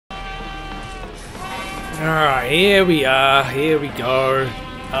Alright, here we are. Here we go.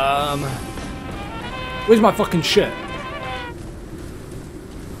 Where's my fucking shit?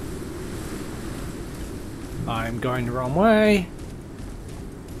 I'm going the wrong way.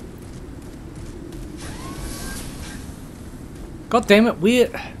 God damn it,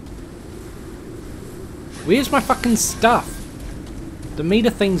 where's my fucking stuff? The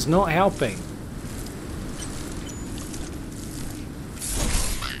meter thing's not helping.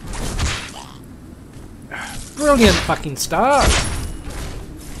 Brilliant fucking start.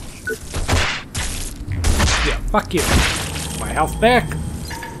 Yeah, fuck you. My health back.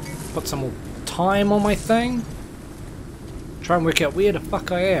 Put some more time on my thing. Try and work out where the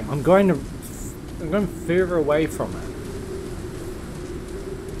fuck I am. I'm going further away from it.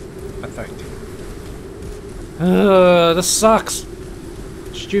 I think. This sucks.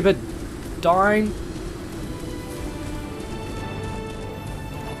 Stupid dying.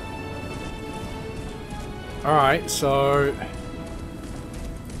 Alright, so...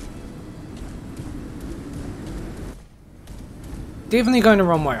 Definitely going the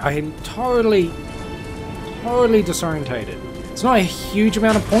wrong way. I am totally disorientated. It's not a huge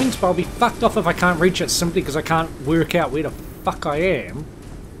amount of points, but I'll be fucked off if I can't reach it simply because I can't work out where the fuck I am.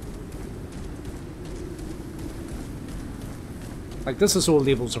 Like, this is all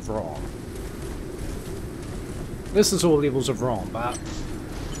levels of wrong. This is all levels of wrong, but...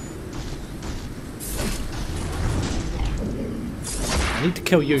 I need to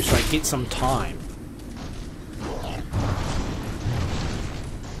kill you so I get some time.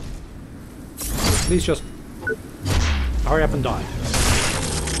 Please just... hurry up and die.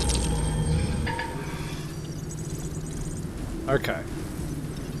 Okay.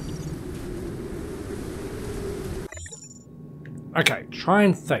 Okay, try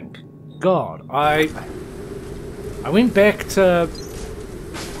and think. God, I went back to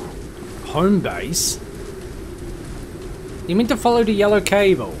home base. You meant to follow the yellow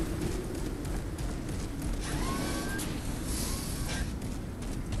cable.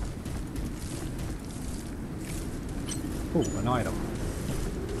 Oh, an item.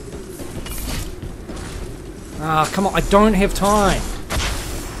 Ah, come on, I don't have time.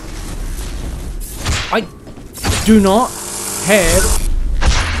 I do not have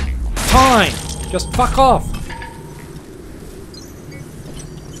time. Just fuck off.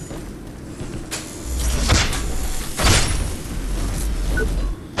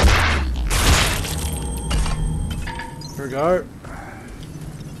 Here we go.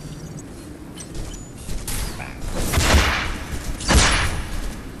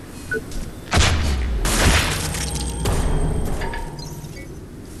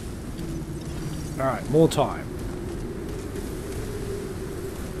 Alright, more time.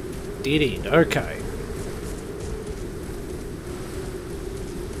 Dead end, okay.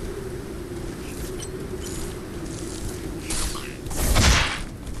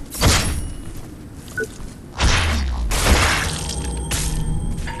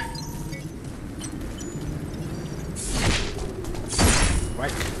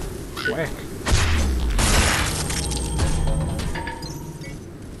 Whack, whack.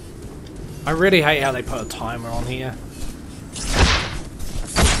 I really hate how they put a timer on here.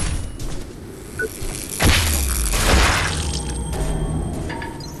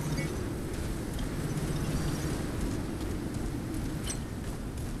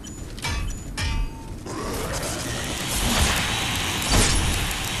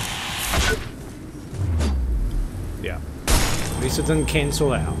 Yeah. At least it didn't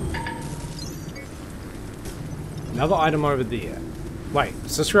cancel out. Another item over there. Wait,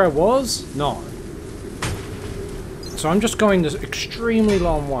 is this where I was? No. So I'm just going this extremely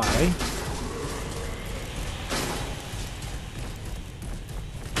long way.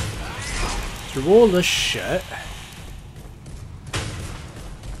 Through all this shit.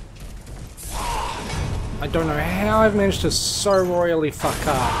 I don't know how I've managed to so royally fuck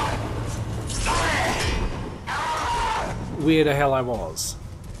up where the hell I was.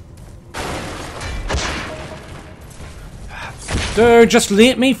 Dude, just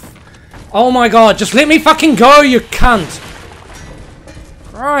let me... Oh my god, just let me fucking go, you cunt!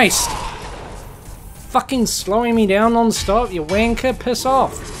 Christ! Fucking slowing me down non-stop, you wanker, piss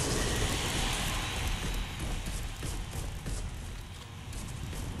off!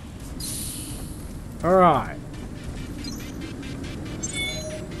 Alright.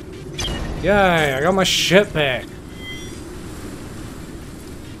 Yay, I got my shit back.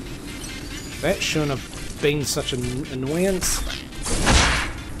 That shouldn't have been such an annoyance.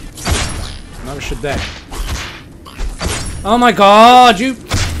 No should that. Oh my god, you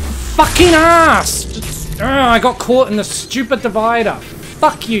fucking ass! I got caught in the stupid divider.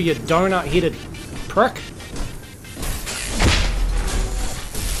 Fuck you, you donut-headed prick.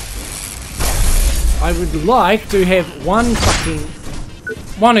 I would like to have one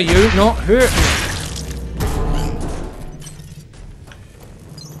of you not hurt me.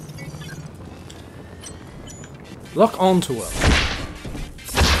 Lock onto it.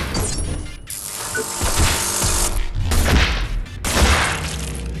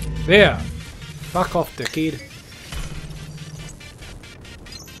 There. Fuck off, dickhead.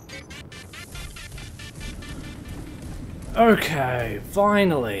 Okay,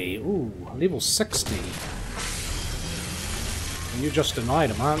 finally. Ooh, level 60. And you're just an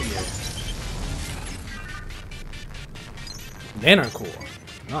item, aren't you? Nanocore.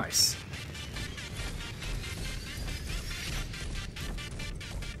 Nice.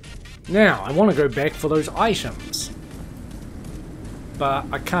 Now, I want to go back for those items. But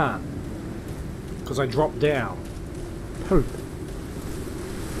I can't. Because I dropped down. Poop.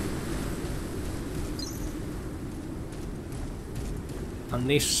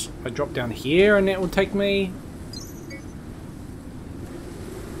 Unless I drop down here and that will take me...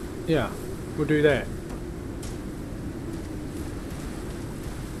 Yeah, we'll do that.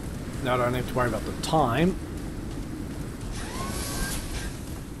 Now I don't have to worry about the time.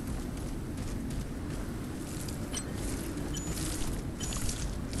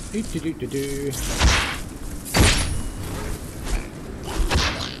 Do-do-do-do-do.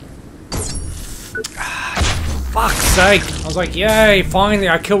 Fuck's sake! I was like, yay, finally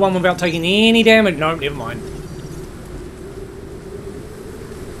I killed one without taking any damage. No, never mind.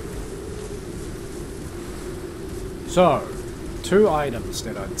 So, 2 items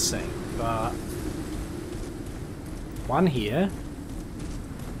that I'd seen, but... one here.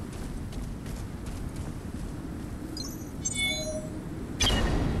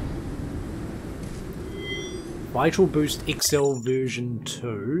 Vital Boost XL version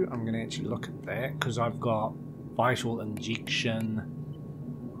 2. I'm going to actually look at that because I've got Vital Injection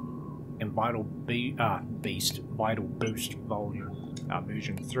and Vital Beast, Vital Boost volume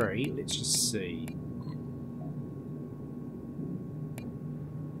version 3. Let's just see.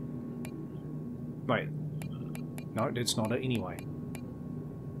 Wait, no, that's not it anyway.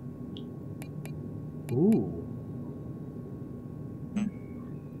 Ooh.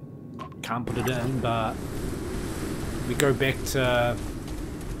 Can't put it in, but we go back to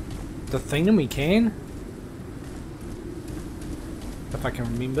the thing and we can. If I can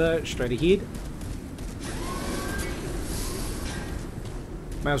remember, straight ahead.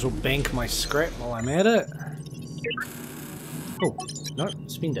 Might as well bank my scrap while I'm at it. Oh, no,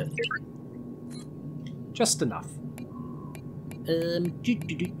 spend it. Just enough.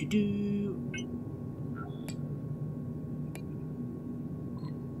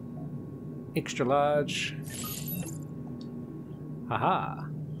 Extra large. Haha,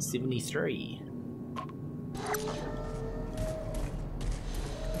 73.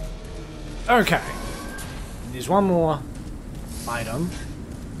 Okay. There's one more item.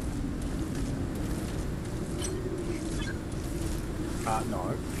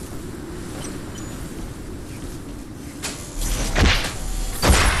 No.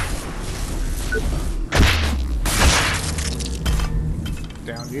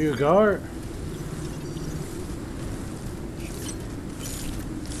 Down you go.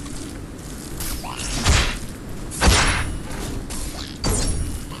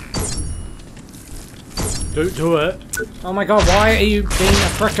 Do it. Oh my god, why are you being a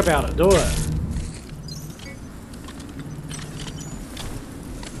prick about it? Do it.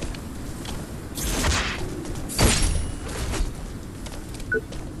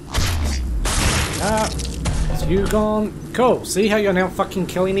 Is you gone? Cool. See how you're now fucking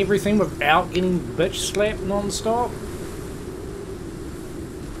killing everything without getting bitch slapped non-stop?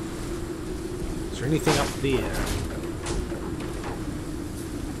 Is there anything up there?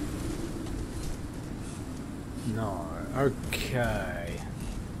 No. Okay.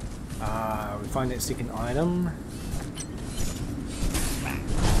 We find that second item.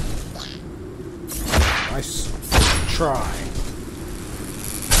 Nice try.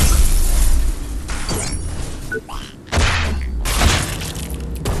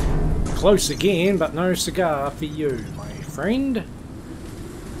 Close again, but no cigar for you, my friend.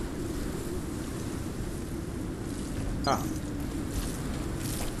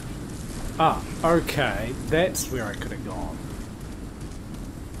 Okay, that's where I could have gone.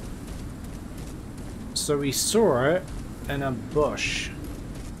 So we saw it in a bush.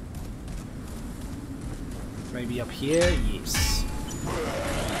 Maybe up here? Yes.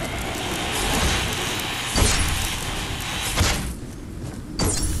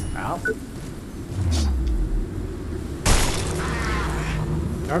 Ow.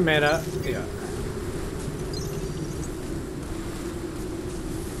 No matter. Yeah.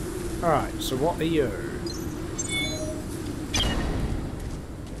 Alright, so what are you?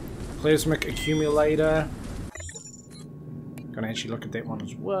 Plasmic accumulator. Gonna actually look at that one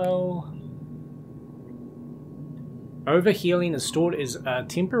as well. Overhealing is stored as a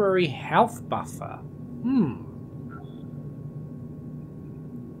temporary health buffer.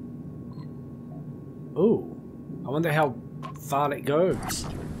 Ooh. I wonder how far that goes.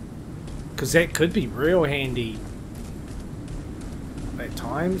 Because that could be real handy at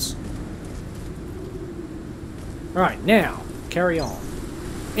times. Right, now, carry on.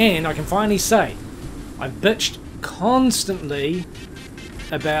 And I can finally say, I've bitched constantly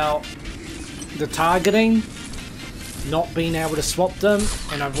about the targeting, not being able to swap them,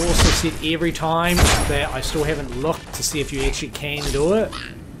 and I've also said every time that I still haven't looked to see if you actually can do it.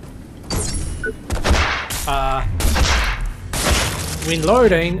 When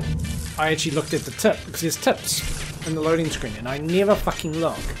loading, I actually looked at the tip, because there's tips in the loading screen, and I never fucking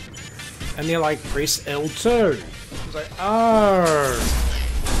look. And they're like, press L2. I was like, oh.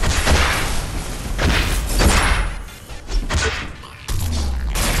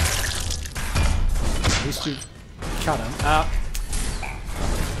 At least you cut him up.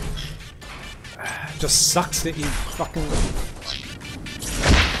 Just sucks that you fucking...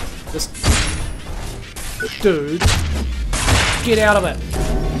 Just... Dude. Get out of it.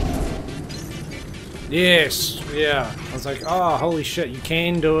 Yes. Yeah. I was like, oh, holy shit, you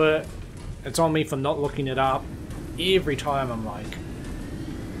can do it. It's on me for not looking it up. Every time I'm like...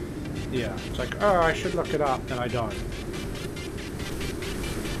 Yeah. It's like, oh, I should look it up, and I don't.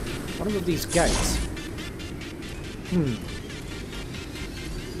 What are these gates?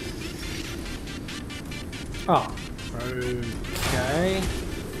 Oh, okay.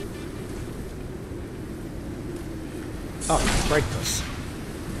 Oh, break this.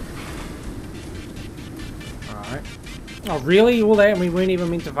 Alright. Oh, really? All that and we weren't even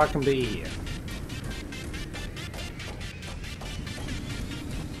meant to fucking be here.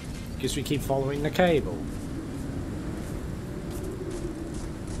 Guess we keep following the cable.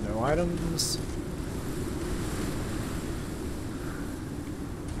 No items.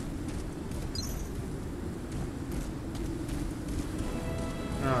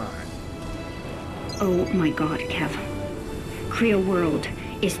 Oh my god, Kev. Creo World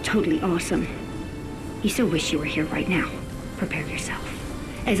is totally awesome. You so wish you were here right now. Prepare yourself.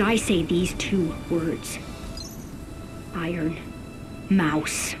 As I say these two words. Iron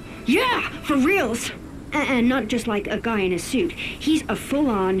Mouse. Yeah! For reals! And not just like a guy in a suit. He's a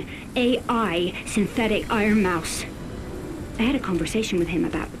full-on AI synthetic Iron Mouse. I had a conversation with him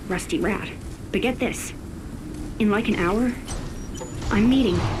about Rusty Rat. But get this. In like an hour, I'm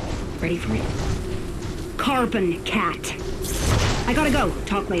meeting. Ready for it? Carbon Cat. I gotta go.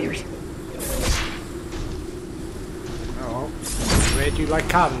 Talk later. Oh, where do you like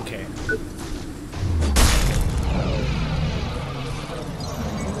Carbon Cat?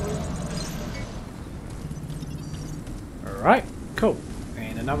 Alright, cool.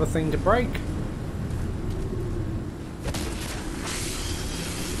 And another thing to break. Let's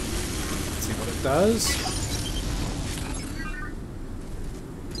see what it does.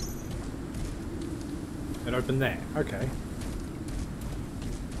 It opened there. Okay.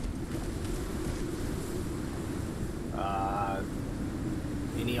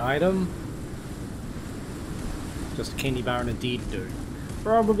 Any item? Just a candy bar and a deed dude.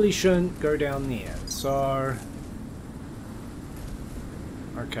 Probably shouldn't go down there. So...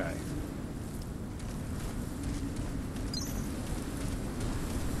 Okay.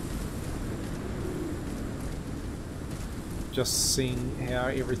 Just seeing how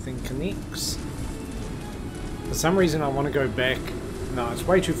everything connects. For some reason I want to go back. No, it's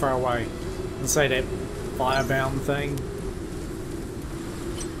way too far away. And say that firebound thing.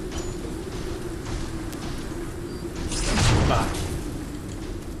 But...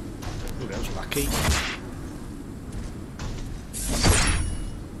 Oh, that was lucky.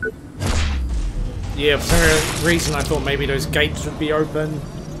 Yeah, for some reason I thought maybe those gates would be open.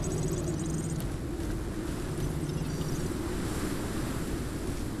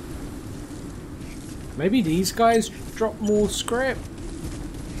 Maybe these guys drop more scrap?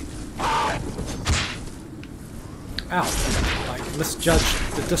 Ow. Like,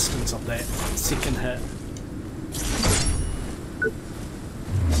 misjudged the distance of that second hit.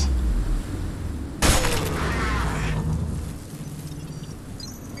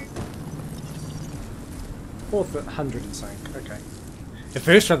 Fourth at 100 and something, okay. At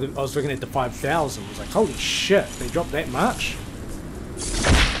first I was looking at the 5,000, I was like, holy shit, they dropped that much?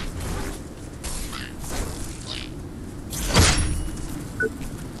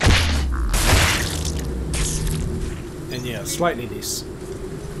 And yeah, slightly less.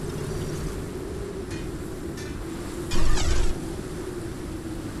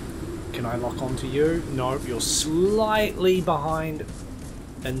 I lock onto you? Nope, you're slightly behind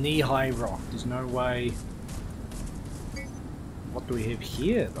a knee-high rock. There's no way. What do we have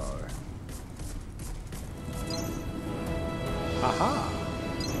here, though? Aha!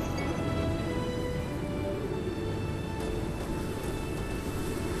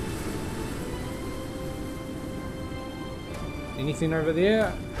 Anything over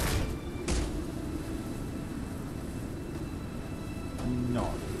there? No.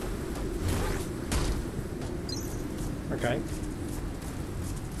 Okay.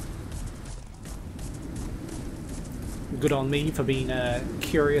 Good on me for being a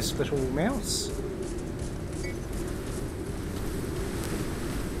curious little mouse.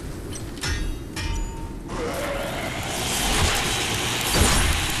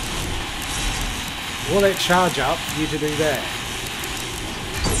 Will it charge up for you to do that?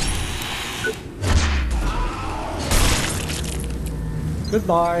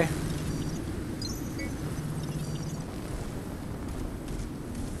 Goodbye.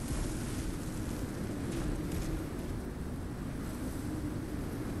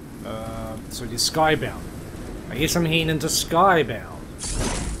 So you're skybound. I guess I'm heading into skybound.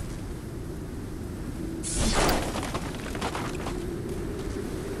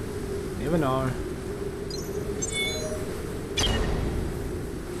 Never know.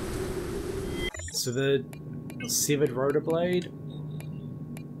 So the severed rotor blade.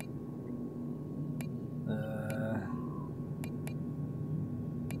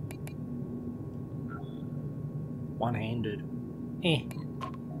 One-handed. Eh.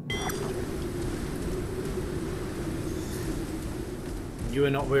 You are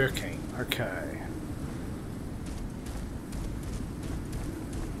not working. Okay.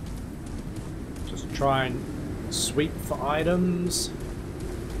 Just try and sweep for items.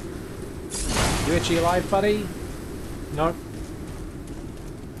 You actually alive, buddy? Nope.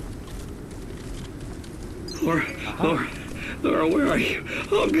 Laura, where are you?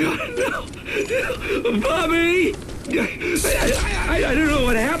 Oh God, no, Bobby! I don't know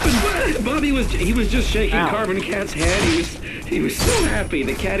what happened, but Bobby was just shaking Ow. Carbon Cat's head. He was so happy.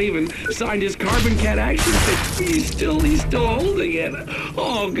 The cat even signed his Carbon Cat action stick. He's still holding it.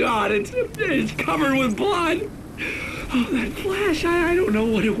 Oh God, it's covered with blood. Oh, that flash! I don't know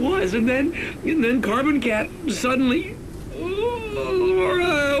what it was, and then Carbon Cat suddenly. Oh,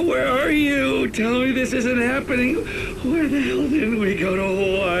 Laura, where are you? Tell me this isn't happening. Where the hell didn't we go to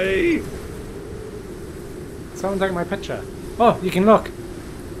Hawaii? Someone take my picture. Oh, you can look.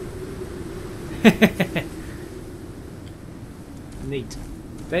 Neat.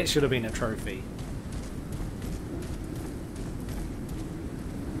 That should have been a trophy.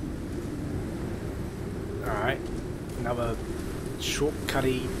 Alright. Another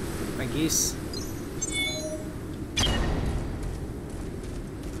shortcutty, I guess.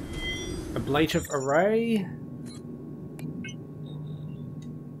 Ablative array.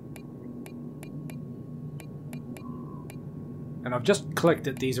 And I've just clicked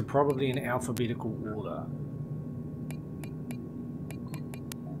it, these are probably in alphabetical order.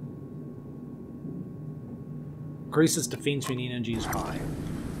 Increases defense when energy is high.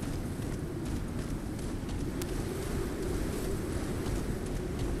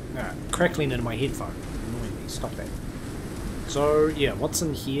 Crackling in my headphone. Annoying me, stop that. So, yeah, what's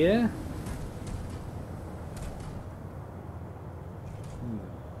in here?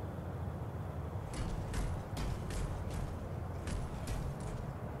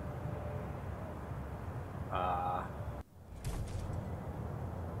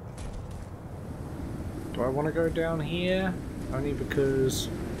 Do I want to go down here? Only because...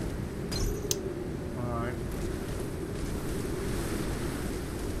 Alright.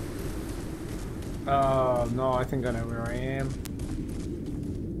 Oh, no, I think I know where I am.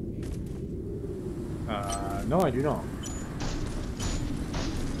 No, I do not.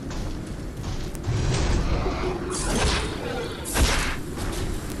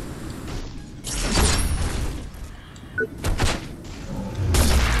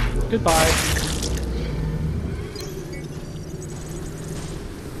 Goodbye.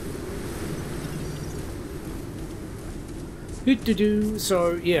 Do-do-do.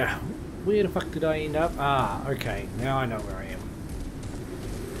 So, yeah. Where the fuck did I end up? Ah, okay. Now I know where I am.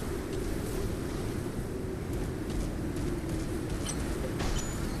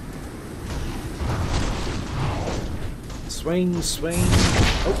 Swing, swing.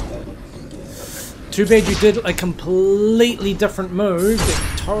 Oh. Too bad you did a completely different move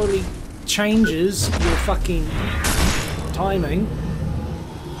that totally changes your fucking timing.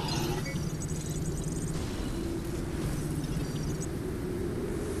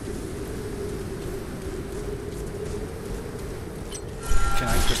 Can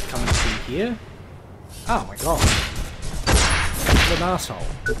I just come through here? Oh my god. What an asshole.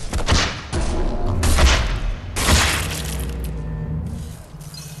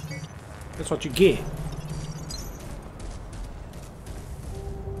 That's what you get.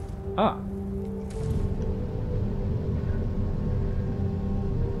 Ah.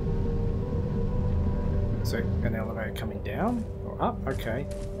 So, an elevator coming down? Or up? Okay.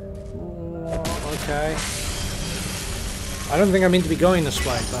 Okay. I don't think I'm meant to be going this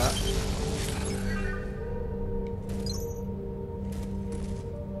way, but...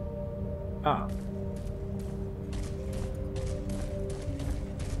 Ah.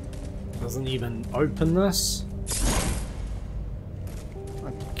 Doesn't even open this?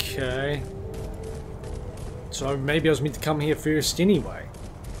 Okay. So maybe I was meant to come here first anyway.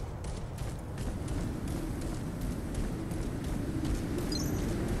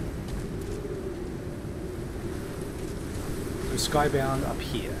 Skybound up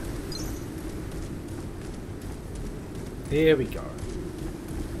here. There we go.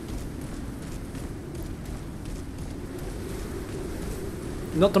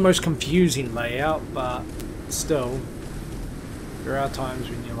 Not the most confusing layout, but still, there are times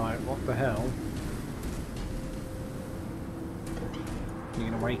when you're like, what the hell? You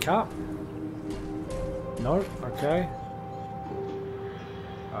gonna wake up? No? Okay.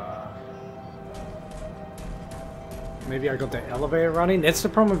 Maybe I got the elevator running. That's the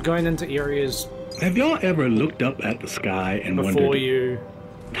problem with going into areas. Have y'all ever looked up at the sky and wondered,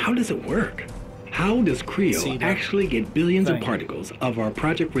 how does it work? How does Creo actually get billions of particles of our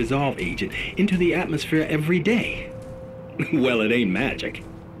Project Resolve agent into the atmosphere every day? Well, it ain't magic.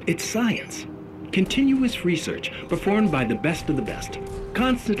 It's science. Continuous research performed by the best of the best.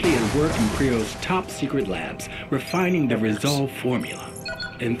 Constantly at work in Creo's top secret labs, refining the Resolve formula.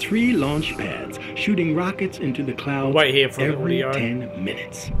 And 3 launch pads shooting rockets into the clouds every 10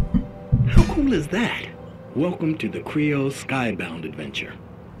 minutes. How cool is that? Welcome to the Creo Skybound adventure.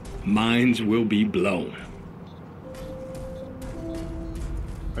 Minds will be blown.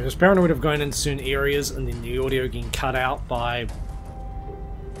 I was paranoid of going into certain areas and then the audio getting cut out by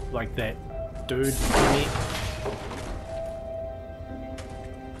like that dude.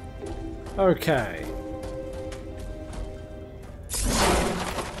 Okay.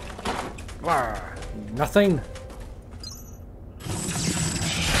 Nothing.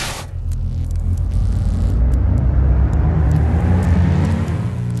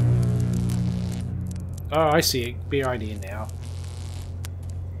 Oh, I see it. Big idea now.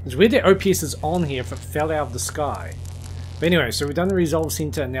 It's weird that OPS is on here if it fell out of the sky. But anyway, so we've done the Resolve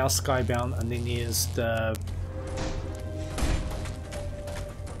Center and now Skybound, and then there's the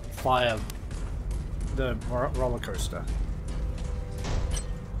roller coaster.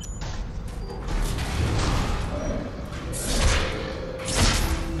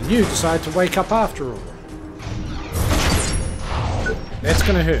 And you decide to wake up after all. That's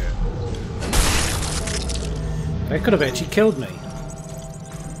gonna hurt. That could have actually killed me.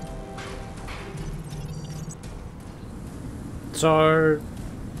 So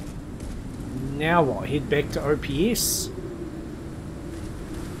now what? Head back to OPS.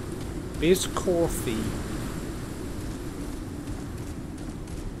 Where's coffee?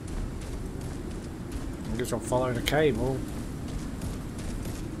 I guess I'll follow the cable.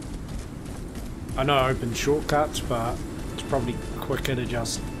 I know I opened shortcuts, but it's probably quicker to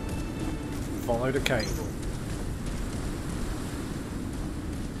just follow the cable.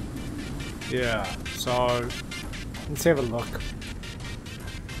 Yeah, so let's have a look.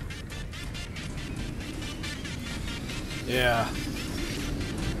 Yeah.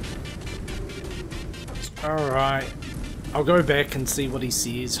 Alright. I'll go back and see what he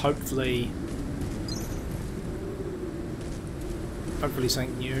says. Hopefully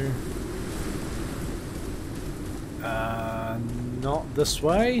something new. Not this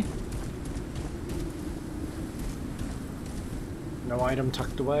way. No item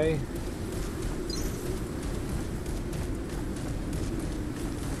tucked away.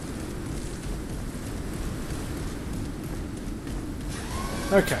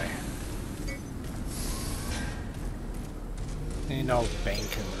 Okay. And I'll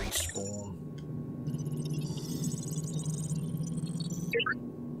bank and respawn.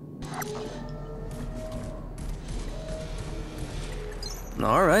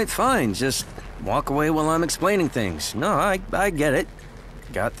 Alright, fine. Just walk away while I'm explaining things. No, I get it.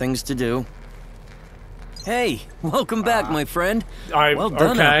 Got things to do. Hey, welcome back, my friend. Well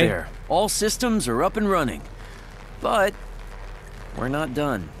done out there. All systems are up and running. But we're not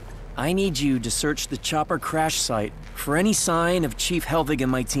done. I need you to search the chopper crash site for any sign of Chief Helvig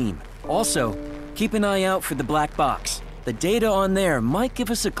and my team. Also, keep an eye out for the black box. The data on there might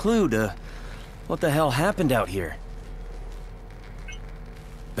give us a clue to what the hell happened out here.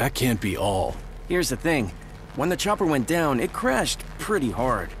 That can't be all. Here's the thing. When the chopper went down, it crashed pretty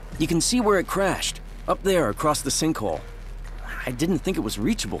hard. You can see where it crashed, up there across the sinkhole. I didn't think it was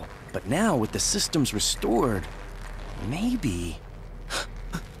reachable, but now with the systems restored, maybe...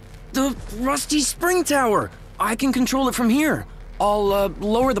 The rusty spring tower! I can control it from here. I'll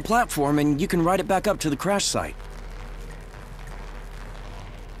lower the platform and you can ride it back up to the crash site.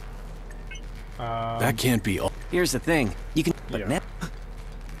 That can't be all. Here's the thing. You can... But now...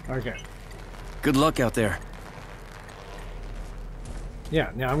 Okay. Good luck out there. Yeah,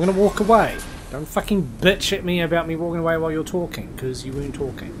 now I'm gonna walk away. Don't fucking bitch at me about me walking away while you're talking, because you weren't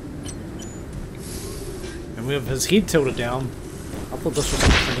talking. And with his head tilted down, I thought this was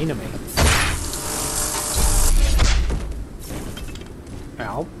an enemy.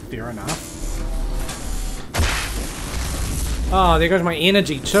 Ow, fair enough. Oh, there goes my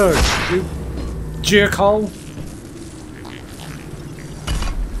energy too, you jerkhole.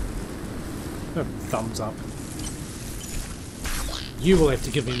 Oh, thumbs up. You will have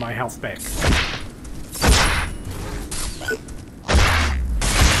to give me my health back.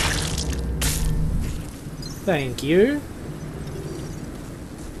 Thank you.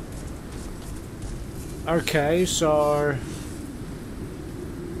 Okay, so...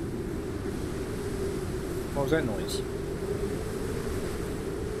 What was that noise?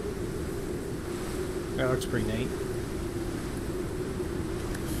 That looks pretty neat.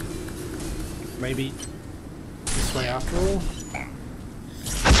 Maybe this way after all?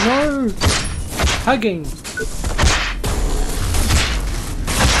 No! Hugging!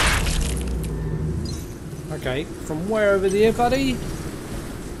 Okay, from where over there, buddy?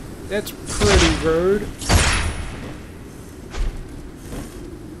 That's pretty rude.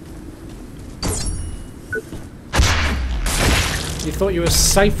 You thought you were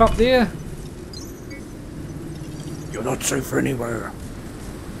safe up there? You're not safe anywhere.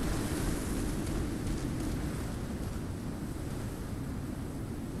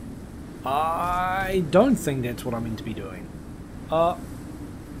 I don't think that's what I'm meant to be doing.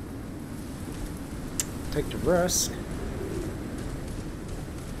 Take the risk.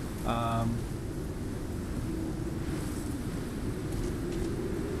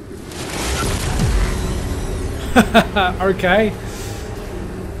 Okay.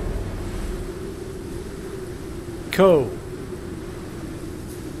 Cool.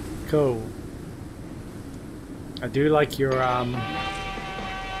 Cool. I do like your,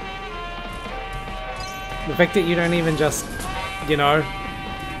 the fact that you don't even just, you know,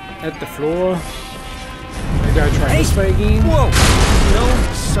 hit the floor. Maybe I'll try this way again. Whoa! No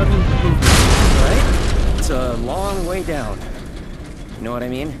sudden movement, right? It's a long way down. You know what I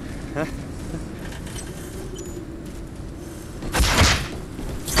mean? Huh?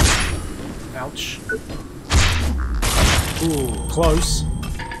 Ouch. Ooh, close.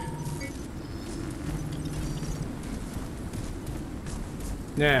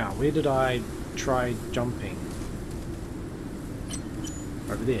 Now, where did I try jumping?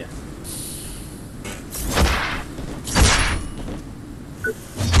 Over there.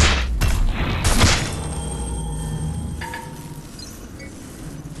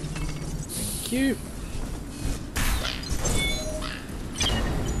 Thank you.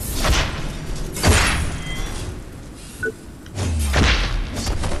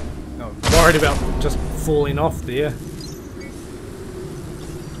 I'm worried about just falling off there.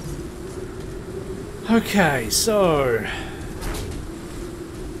 Okay, so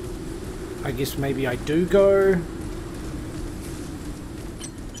I guess maybe I do go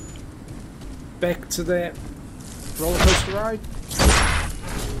back to that roller coaster ride.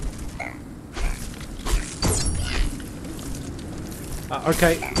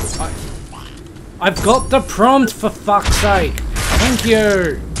 Okay, I've got the prompt, for fuck's sake. Thank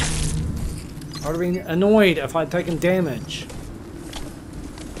you. I would have been annoyed if I'd taken damage.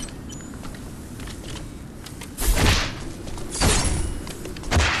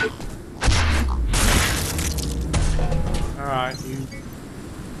 Alright, you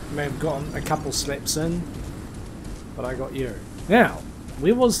may have gotten a couple slaps in, but I got you. Now,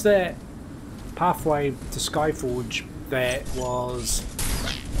 where was that pathway to Skyforge that was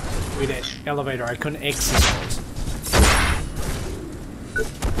where that elevator I couldn't access was?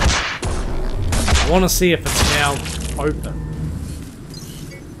 I want to see if it's now open.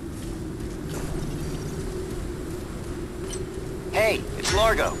 Hey, it's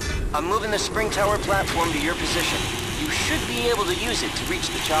Largo. I'm moving the spring tower platform to your position. You should be able to use it to reach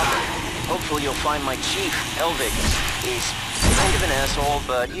the chopper. Hopefully you'll find my chief, Helvig. He's kind of an asshole,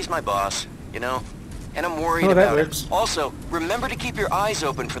 but he's my boss, you know? and I'm worried that about works. it. Also, remember to keep your eyes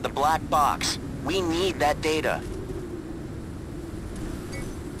open for the black box. We need that data.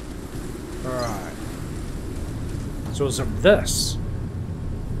 Alright. So is it this?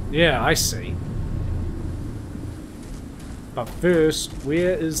 Yeah, I see. But first,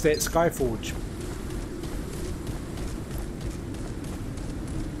 where is that Skyforge?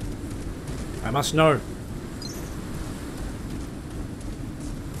 I must know.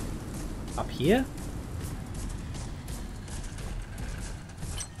 Up here?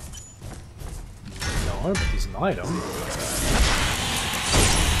 No, but there's an item.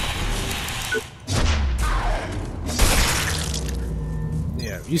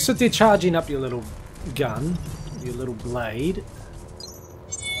 Yeah, you sit there charging up your little gun, your little blade.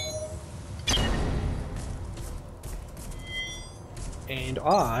 And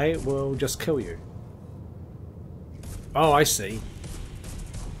I will just kill you. Oh, I see.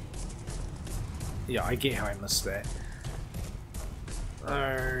 Yeah, I get how I missed that.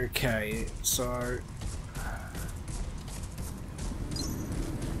 Okay, so...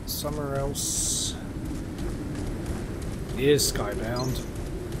 somewhere else. Here's Skybound.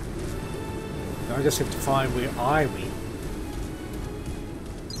 Now I just have to find where I went.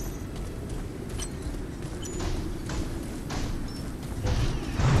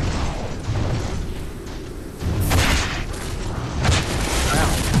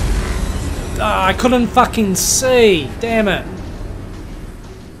 Ah, I couldn't fucking see! Damn it!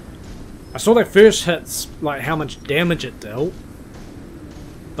 I saw that first hit's like how much damage it dealt.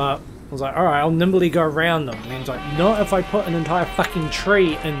 But I was like, alright, I'll nimbly go around them. And it's like, not if I put an entire fucking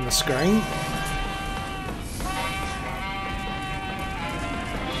tree in the screen.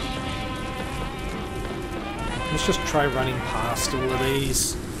 Let's just try running past all of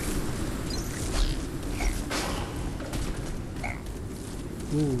these.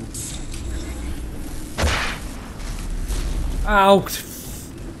 Ooh. Oh,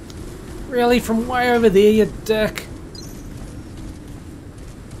 really? From way over there, you dick?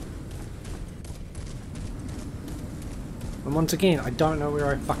 And once again, I don't know where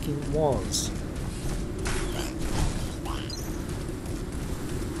I fucking was.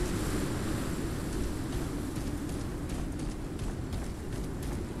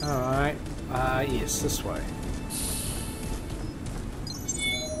 Alright, yes, this way.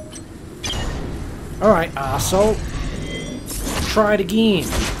 Alright, arsehole. Try it again.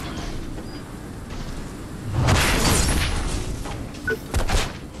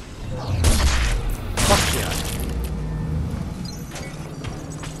 Fuck yeah.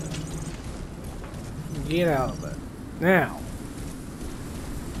 Get out of it. Now.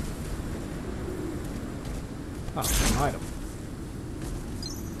 Oh, an item.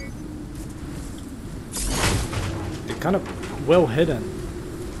 They're kind of well hidden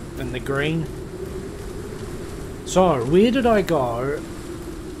in the green. So, where did I go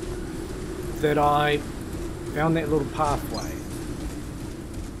that I found that little pathway?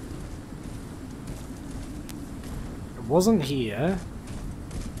 It wasn't here.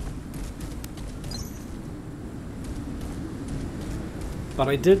 But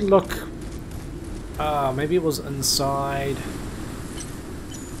I did look... maybe it was inside...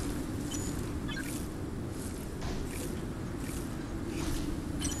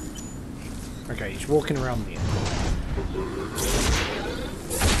 Okay, he's walking around there.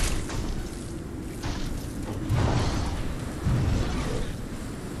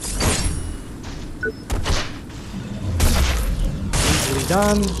 Easily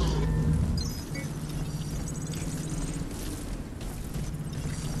done.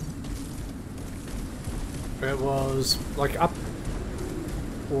 It was like up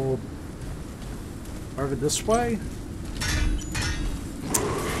or over this way.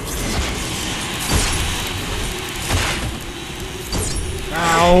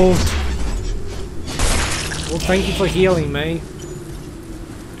 Ow! Well, thank you for healing me.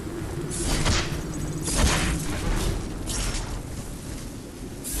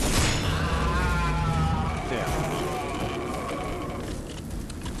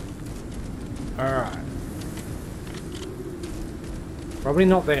 Alright. Probably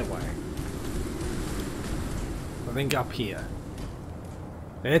not that way. I think up here.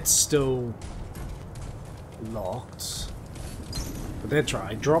 That's still locked. But that's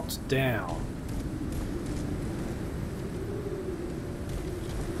right, I dropped down.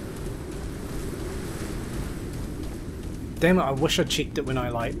 Damn it, I wish I checked it when I,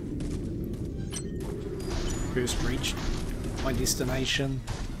 like, first reached my destination.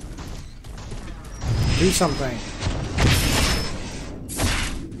 Do something.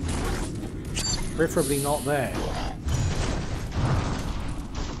 Preferably not there.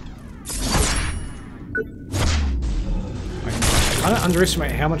 kind of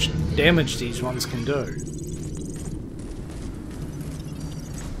underestimate how much damage these ones can do.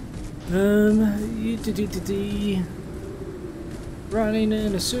 Running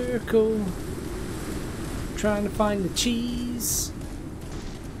in a circle, trying to find the cheese.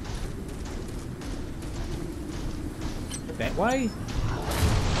 That way?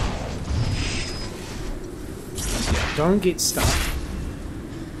 Don't get stuck.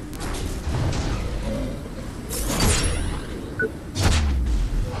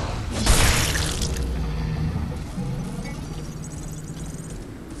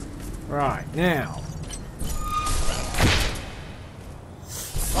 Right, now.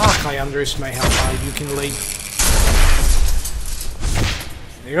 Fuck, I underestimate how far you can leap.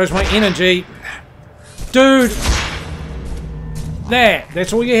 There goes my energy. Dude! There!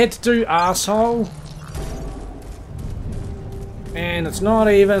 That's all you had to do, asshole. And it's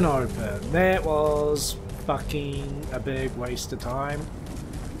not even open. That was fucking a big waste of time.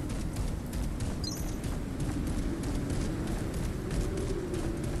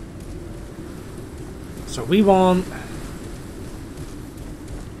 So we want...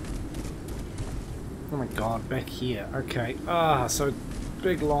 Oh my god, back here. Okay. Ah, so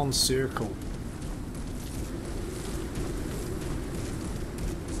big long circle.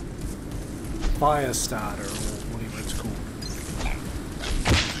 Fire starter, or whatever it's called.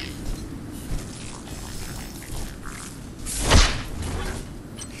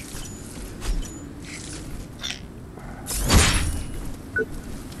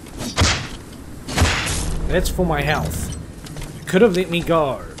 That's for my health. You could have let me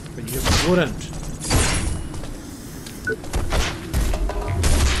go, but you wouldn't.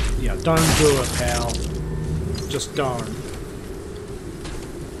 Yeah, don't do it, pal. Just don't.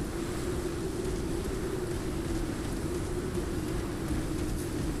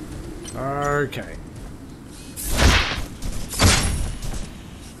 Okay.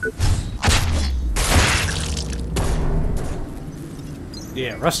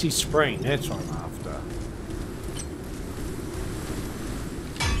 Yeah, rusty spring, that's what I'm after.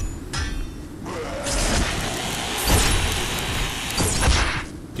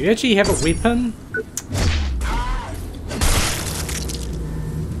 Do you actually have a weapon?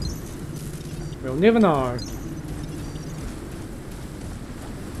 We'll never know.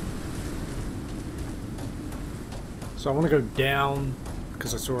 So I want to go down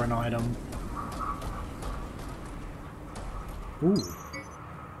because I saw an item. Ooh.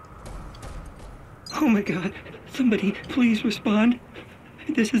 Oh my god, somebody please respond.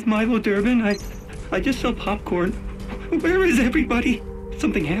 This is Milo Durbin. I just saw popcorn. Where is everybody?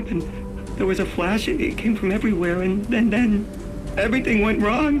 Something happened. There was a flash, it came from everywhere, and then everything went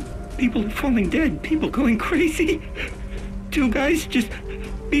wrong. People are falling dead, people going crazy. Two guys just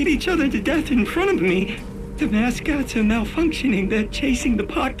beat each other to death in front of me. The mascots are malfunctioning, they're chasing the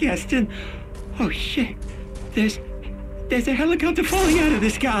podcast, and oh shit, there's a helicopter falling out of the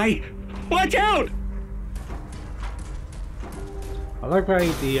sky. Watch out! I like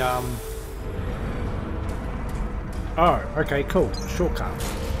the Oh, okay, cool. Shortcut.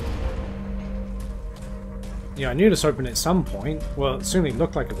 Yeah, I knew this opened at some point. Well, it certainly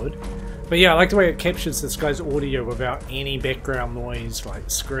looked like it would. But yeah, I like the way it captures this guy's audio without any background noise, like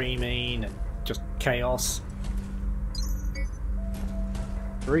screaming and just chaos.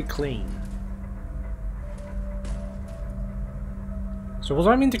 Very clean. So was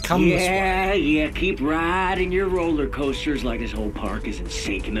I meant to come this way? Yeah, keep riding your roller coasters like this whole park isn't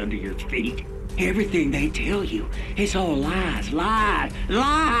sinking under your feet. Everything they tell you, it's all lies, lies,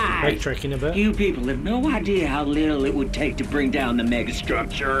 lies! Backtracking a bit. You people have no idea how little it would take to bring down the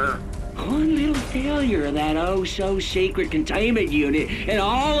megastructure. One little failure of that oh-so-secret containment unit, and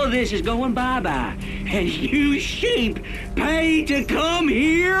all of this is going bye-bye. And you sheep paid to come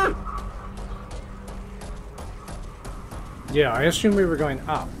here? Yeah, I assumed we were going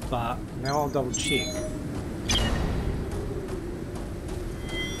up, but now I'll double check.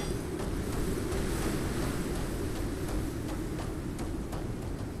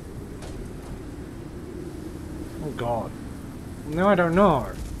 Oh god. Now I don't know.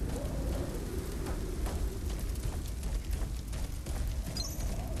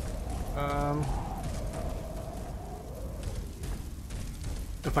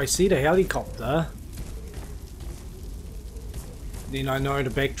 If I see the helicopter, then I know to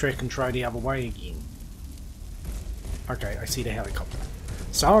backtrack and try the other way again. Okay, I see the helicopter.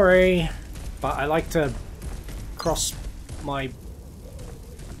 Sorry, but I like to cross my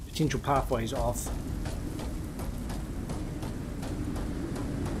potential pathways off.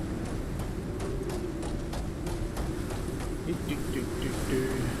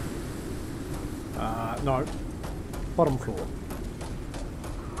 No. Bottom floor.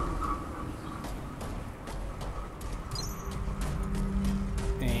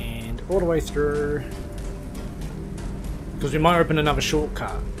 all the way through. Because we might open another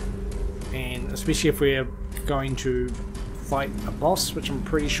shortcut. And especially if we're going to fight a boss, which I'm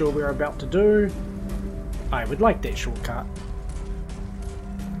pretty sure we're about to do, I would like that shortcut.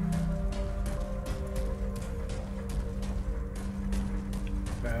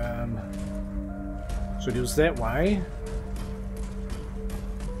 So it was that way.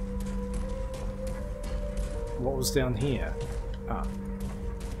 What was down here? Ah.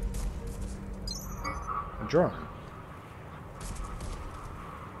 A drone.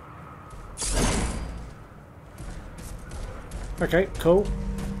 Okay, cool.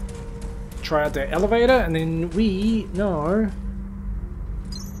 Try out the elevator and then we know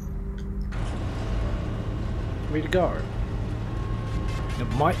where to go. It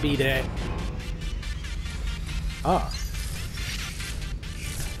might be that. Ah.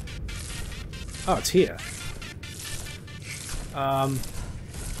 Oh, it's here.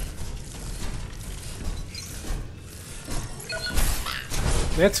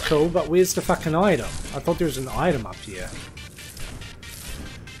 That's cool, but where's the fucking item? I thought there was an item up here.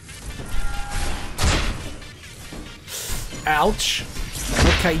 Ouch.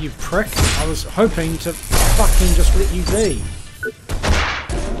 Okay, you prick. I was hoping to fucking just let you be.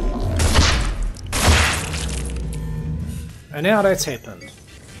 And now that's happened.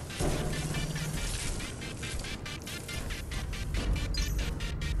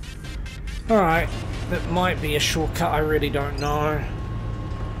 Alright, that might be a shortcut, I really don't know.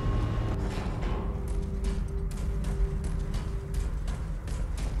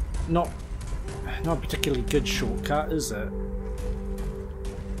 Not a particularly good shortcut, is it?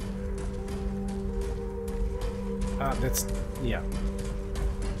 That's... yeah.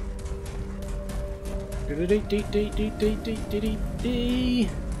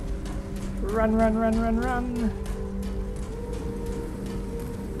 Run, run, run, run, run.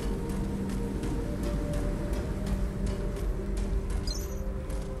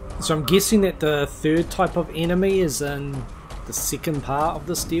 So I'm guessing that the third type of enemy is in the second part of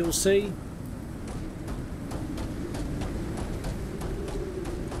this DLC.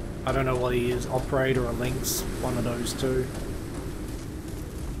 I don't know what he is, Operator or Lynx, one of those two.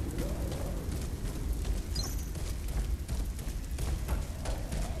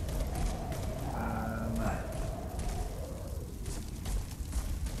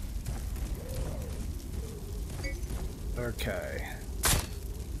 Okay.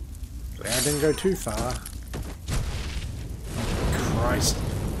 Glad I didn't go too far. Christ.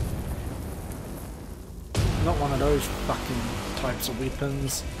 Not one of those fucking types of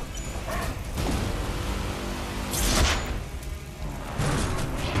weapons.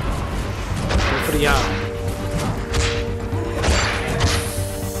 Go for the arm.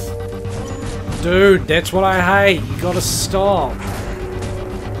 Dude, that's what I hate. You gotta stop.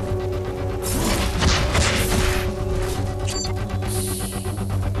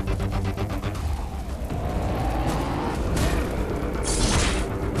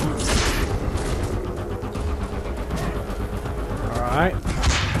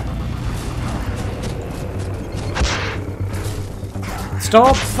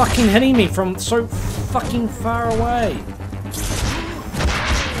 Stop fucking hitting me from so fucking far away.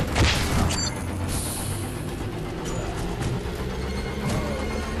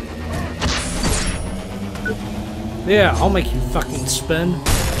 Yeah, I'll make you fucking spin.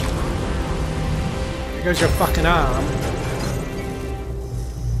 There goes your fucking arm.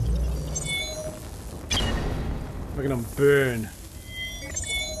 Look at him burn.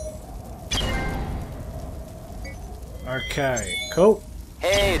 Okay, cool.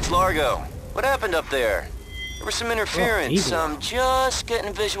 Hey, it's Largo. What happened up there? There was some interference. I'm just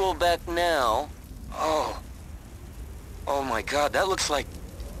getting visual back now. Oh my god, that looks like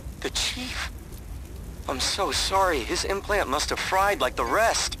the Chief. I'm so sorry. His implant must have fried like the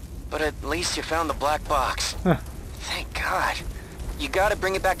rest. But at least you found the black box. Huh. Thank God. You gotta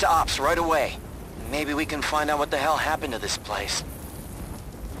bring it back to Ops right away. Maybe we can find out what the hell happened to this place.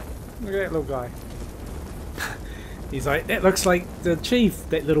 Look at that little guy. He's like, that looks like the Chief,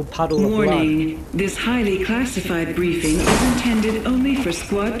 that little puddle of blood. Warning, this highly classified briefing is intended only for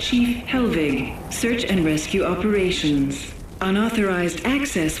Squad Chief Helvig, search and rescue operations. Unauthorized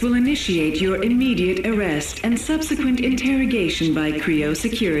access will initiate your immediate arrest and subsequent interrogation by Creo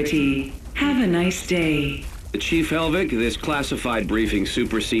security. Have a nice day. Chief Helvig, this classified briefing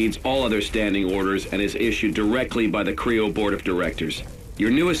supersedes all other standing orders and is issued directly by the Creo Board of Directors. Your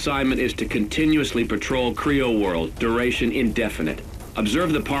new assignment is to continuously patrol Creo World, duration indefinite.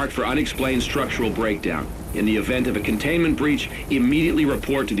 Observe the park for unexplained structural breakdown. In the event of a containment breach, immediately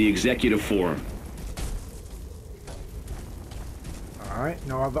report to the Executive Forum. Alright,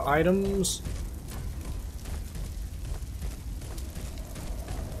 no other items.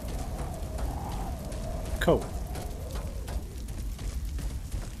 Cool.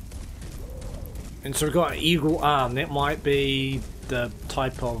 And so we've got an eagle arm. That might be the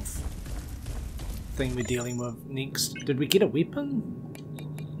type of thing we're dealing with next. Did we get a weapon?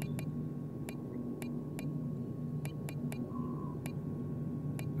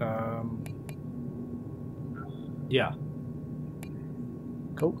 Yeah.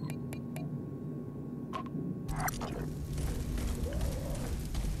 Cool.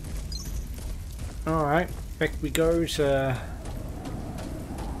 Alright, back we go to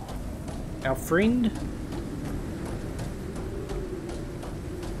our friend.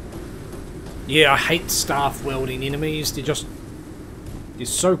 Yeah, I hate staff wielding enemies. They're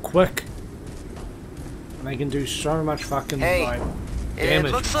so quick. And they can do so much fucking like damage.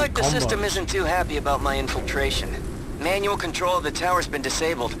 It looks like the system isn't too happy about my infiltration. Manual control of the tower's been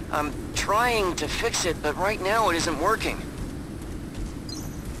disabled. I'm trying to fix it, but right now it isn't working.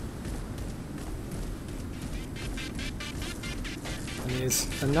 And there's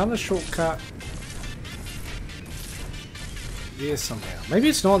another shortcut there somehow. Maybe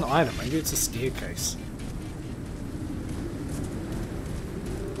it's not an item, maybe it's a staircase.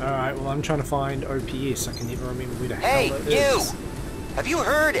 Alright, well I'm trying to find OPS. I can never remember where the hell it is. Have you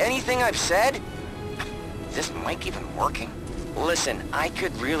heard anything I've said? Is this mic even working? Listen, I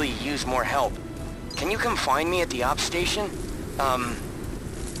could really use more help. Can you come find me at the ops station?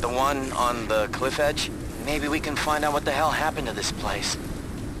 The one on the cliff edge? Maybe we can find out what the hell happened to this place.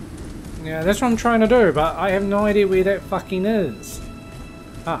 Yeah, that's what I'm trying to do, but I have no idea where that fucking is.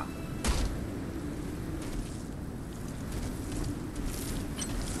 Ah.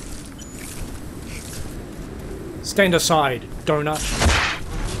 Stand aside, donut.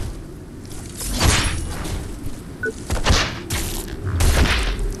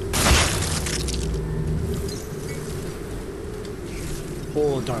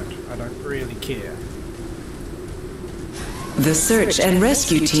 Or don't. I don't really care. The search and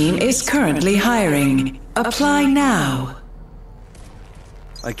rescue team is currently hiring. Apply now.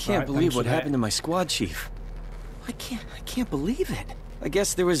 I can't believe what happened to my squad chief. I can't believe it. I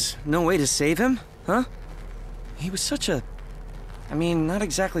guess there was no way to save him, huh? He was such a... I mean, not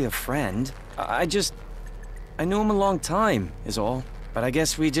exactly a friend. I knew him a long time, is all. But I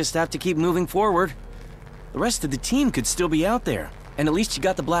guess we just have to keep moving forward. The rest of the team could still be out there. And at least you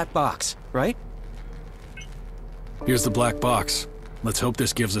got the black box, right? Here's the black box. Let's hope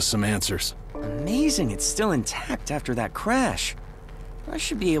this gives us some answers. Amazing, it's still intact after that crash. I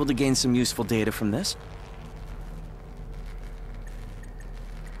should be able to gain some useful data from this.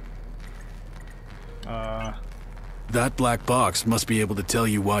 That black box must be able to tell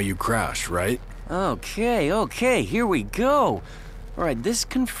you why you crashed, right? Okay, here we go. Alright, this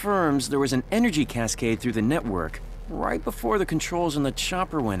confirms there was an energy cascade through the network right before the controls on the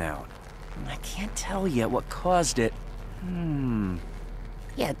chopper went out. I can't tell yet what caused it.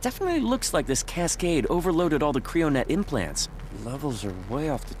 Yeah, it definitely looks like this cascade overloaded all the CryoNet implants. Levels are way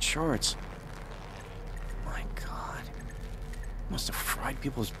off the charts. My god. Must have fried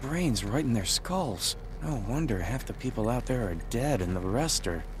people's brains right in their skulls. No wonder half the people out there are dead and the rest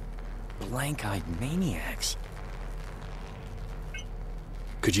are blank-eyed maniacs.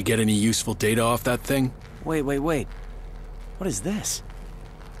 Could you get any useful data off that thing? Wait. What is this?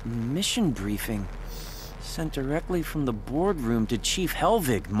 Mission briefing. Sent directly from the boardroom to Chief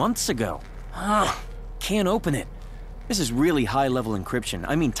Helvig months ago. Can't open it. This is really high-level encryption.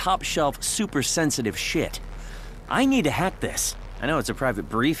 I mean top-shelf, super sensitive shit. I need to hack this. I know it's a private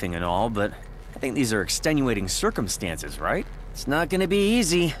briefing and all, but I think these are extenuating circumstances, right? It's not gonna be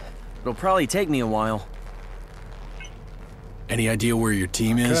easy. It'll probably take me a while. Any idea where your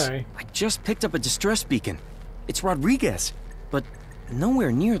team is? I just picked up a distress beacon. It's Rodriguez, but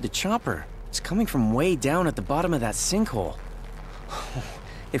nowhere near the chopper. It's coming from way down at the bottom of that sinkhole.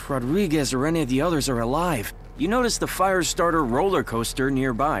 If Rodriguez or any of the others are alive, you notice the fire starter roller coaster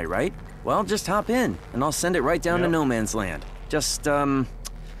nearby, right? Well, just hop in, and I'll send it right down to no man's land. Just,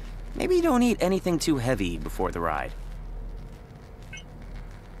 maybe don't eat anything too heavy before the ride.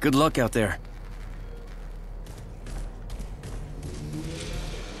 Good luck out there.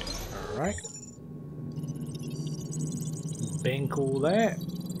 Alright. Bank all that.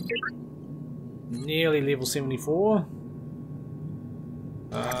 Nearly level 74.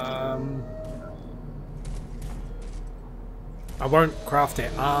 I won't craft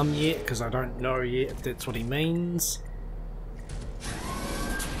that arm yet because I don't know yet if that's what he means.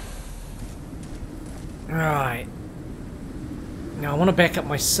 Right. Now I want to back up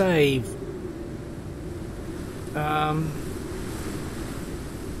my save.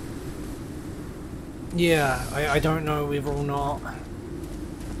 Yeah, I don't know whether or not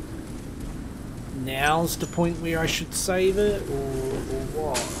now's the point where I should save it, or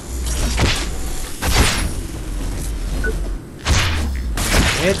what.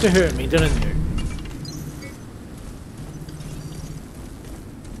 You had to hurt me, didn't you?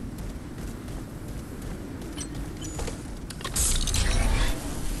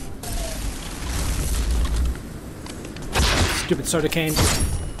 Stupid soda cans.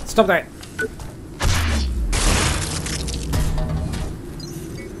 Stop that!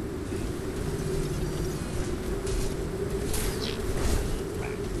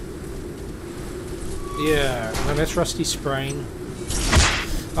 Yeah, no, that's Rusty spraying.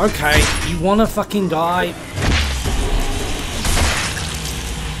 Okay, you wanna fucking die?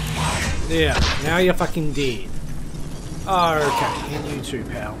 Yeah, now you're fucking dead. Oh, okay, and you too,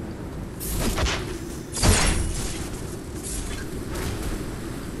 pal.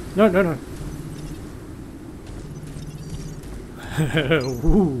 No, no, no.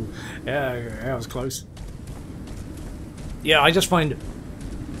 Ooh, yeah, that was close. Yeah, I just find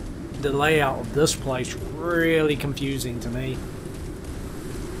the layout of this place really confusing to me.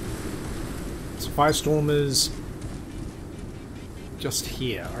 So Firestorm is just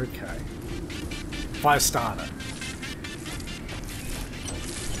here, okay. Fire starter.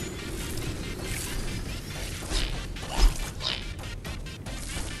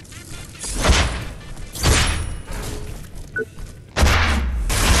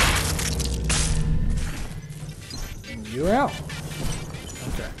 You out.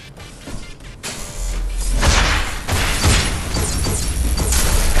 Okay.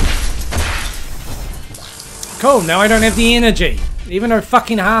 Cool, now I don't have the energy. Even though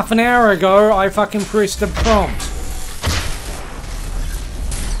fucking half an hour ago I fucking pressed the prompt.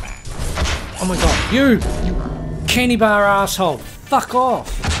 Oh my god, you candy bar asshole. Fuck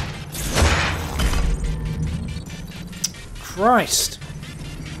off. Christ.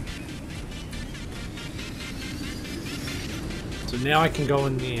 So now I can go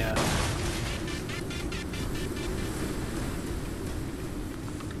in there.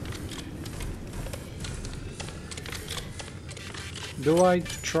 Do I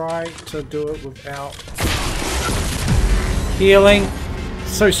try to do it without healing?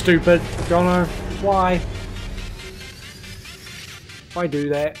 So stupid. Jono, why? Why do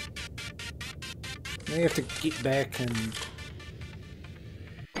that? I have to get back and...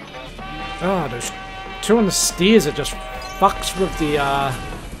 Oh, there's two on the stairs that just fucks with the,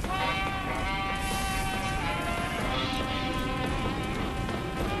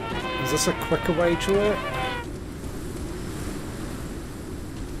 Is this a quicker way to it?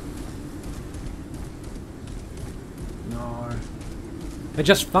 No. It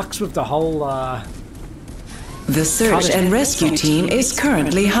just fucks with the whole, The search and rescue team is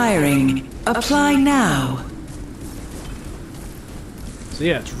currently hiring. Apply now. So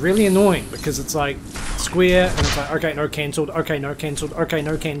yeah, it's really annoying because it's like square and it's like, okay, no cancelled, okay, no cancelled, okay,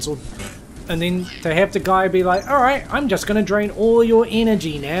 no cancelled. And then to have the guy be like, alright, I'm just gonna drain all your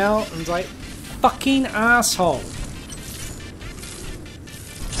energy now. And it's like, fucking asshole.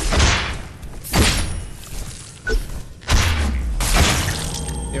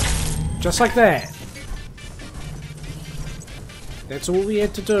 Yep. Just like that. That's all we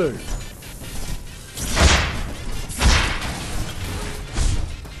had to do.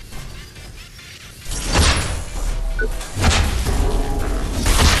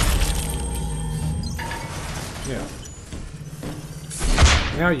 Yeah.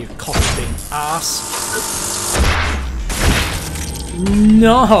 Now you coffee bean ass.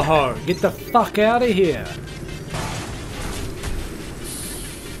 No! Get the fuck out of here.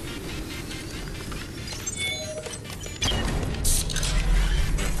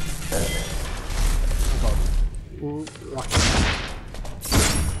 Ooh, lucky.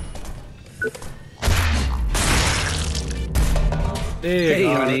 Hey,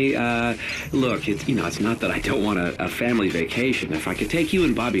 honey, look, it's not that I don't want a family vacation. If I could take you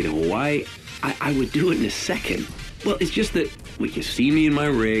and Bobby to Hawaii, I would do it in a second. Well, it's just that, you see me in my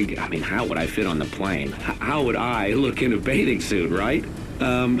rig. I mean, how would I fit on the plane? How would I look in a bathing suit, right?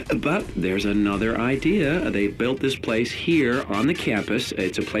 But there's another idea. They built this place here on the campus.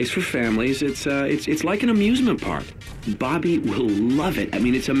 It's a place for families. It's like an amusement park. Bobby will love it. I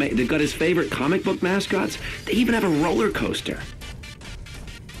mean, it's amazing. They've got his favorite comic book mascots. They even have a roller coaster.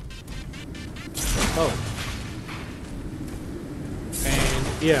 Oh.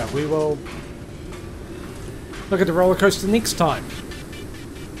 And yeah, we will look at the roller coaster next time.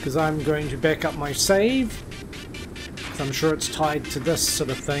 Because I'm going to back up my save. I'm sure it's tied to this sort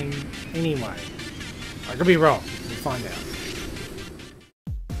of thing anyway. I could be wrong. We'll find out.